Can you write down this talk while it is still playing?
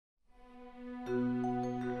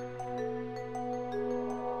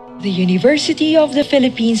The University of the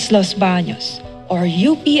Philippines Los Baños, or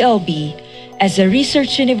UPLB, as a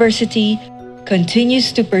research university,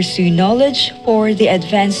 continues to pursue knowledge for the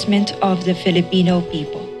advancement of the Filipino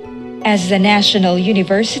people. As the national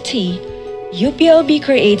university, UPLB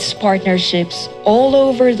creates partnerships all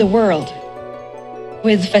over the world.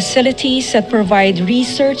 With facilities that provide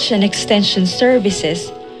research and extension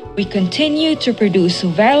services, we continue to produce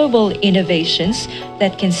valuable innovations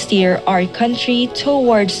that can steer our country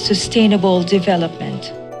towards sustainable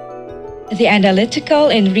development. The analytical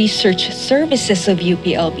and research services of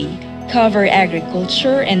UPLB cover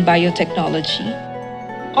agriculture and biotechnology,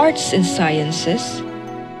 arts and sciences,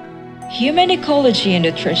 human ecology and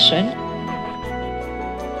nutrition,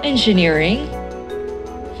 engineering,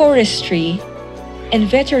 forestry, and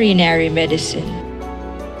veterinary medicine.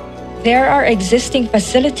 There are existing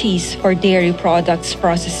facilities for dairy products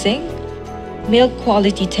processing, milk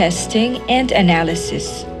quality testing, and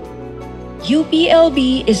analysis.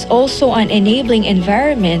 UPLB is also an enabling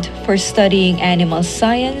environment for studying animal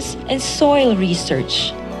science and soil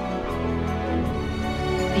research.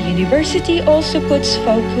 The university also puts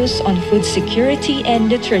focus on food security and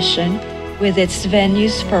nutrition with its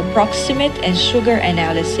venues for proximate and sugar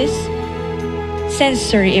analysis,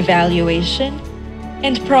 sensory evaluation,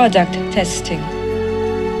 and product testing.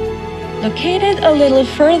 Located a little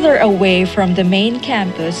further away from the main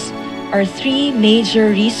campus are three major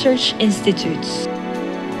research institutes.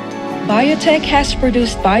 Biotech has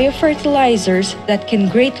produced biofertilizers that can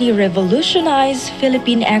greatly revolutionize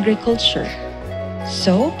Philippine agriculture.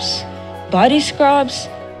 Soaps, body scrubs,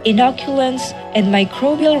 inoculants, and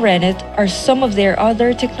microbial rennet are some of their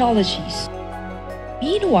other technologies.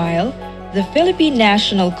 Meanwhile, the Philippine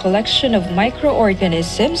National Collection of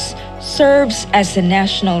Microorganisms serves as the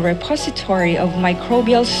national repository of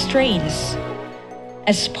microbial strains.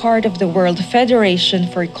 As part of the World Federation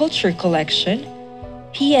for Culture Collection,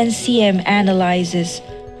 PNCM analyzes,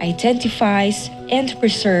 identifies, and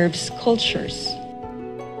preserves cultures.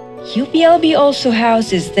 UPLB also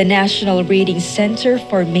houses the National Breeding Center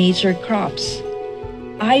for Major Crops.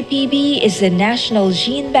 IPB is the National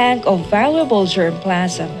Gene Bank of Valuable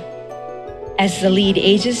Germplasm. As the lead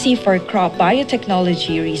agency for crop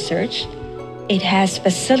biotechnology research, it has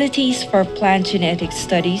facilities for plant genetic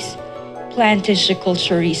studies, plant tissue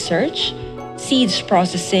culture research, seeds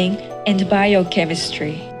processing, and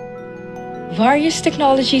biochemistry. Various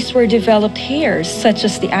technologies were developed here, such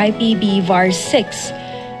as the IPB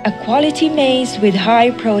VAR6, a quality maize with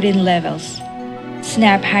high protein levels.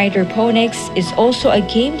 SNAP hydroponics is also a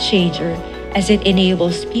game changer as it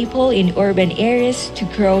enables people in urban areas to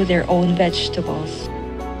grow their own vegetables.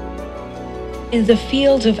 In the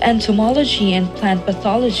field of entomology and plant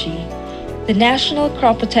pathology, the National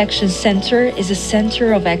Crop Protection Center is a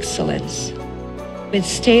center of excellence. With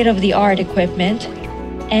state-of-the-art equipment,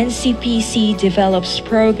 NCPC develops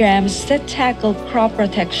programs that tackle crop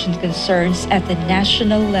protection concerns at the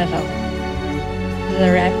national level.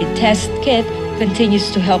 The Rapid Test Kit continues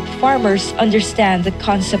to help farmers understand the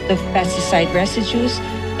concept of pesticide residues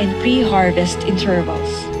and pre-harvest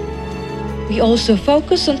intervals. We also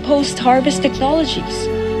focus on post-harvest technologies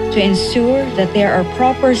to ensure that there are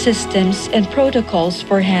proper systems and protocols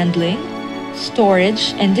for handling,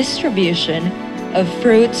 storage, and distribution of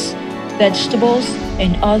fruits, vegetables,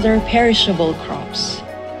 and other perishable crops.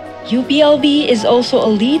 UPLB is also a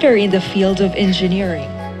leader in the field of engineering.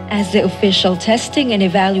 As the official testing and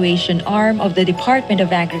evaluation arm of the Department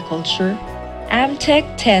of Agriculture,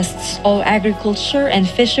 AMTech tests all agriculture and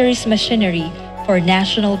fisheries machinery for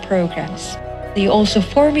national programs. They also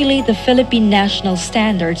formulate the Philippine national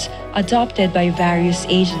standards adopted by various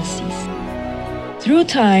agencies. Through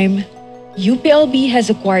time, UPLB has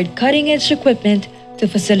acquired cutting-edge equipment to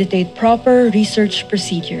facilitate proper research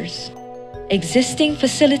procedures. Existing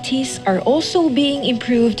facilities are also being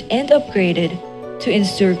improved and upgraded to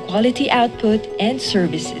ensure quality output and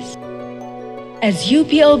services. As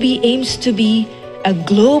UPLB aims to be a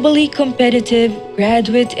globally competitive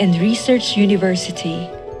graduate and research university,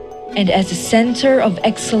 and as a center of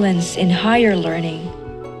excellence in higher learning,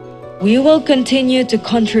 we will continue to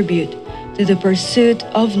contribute to the pursuit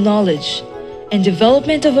of knowledge and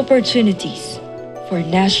development of opportunities for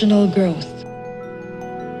national growth.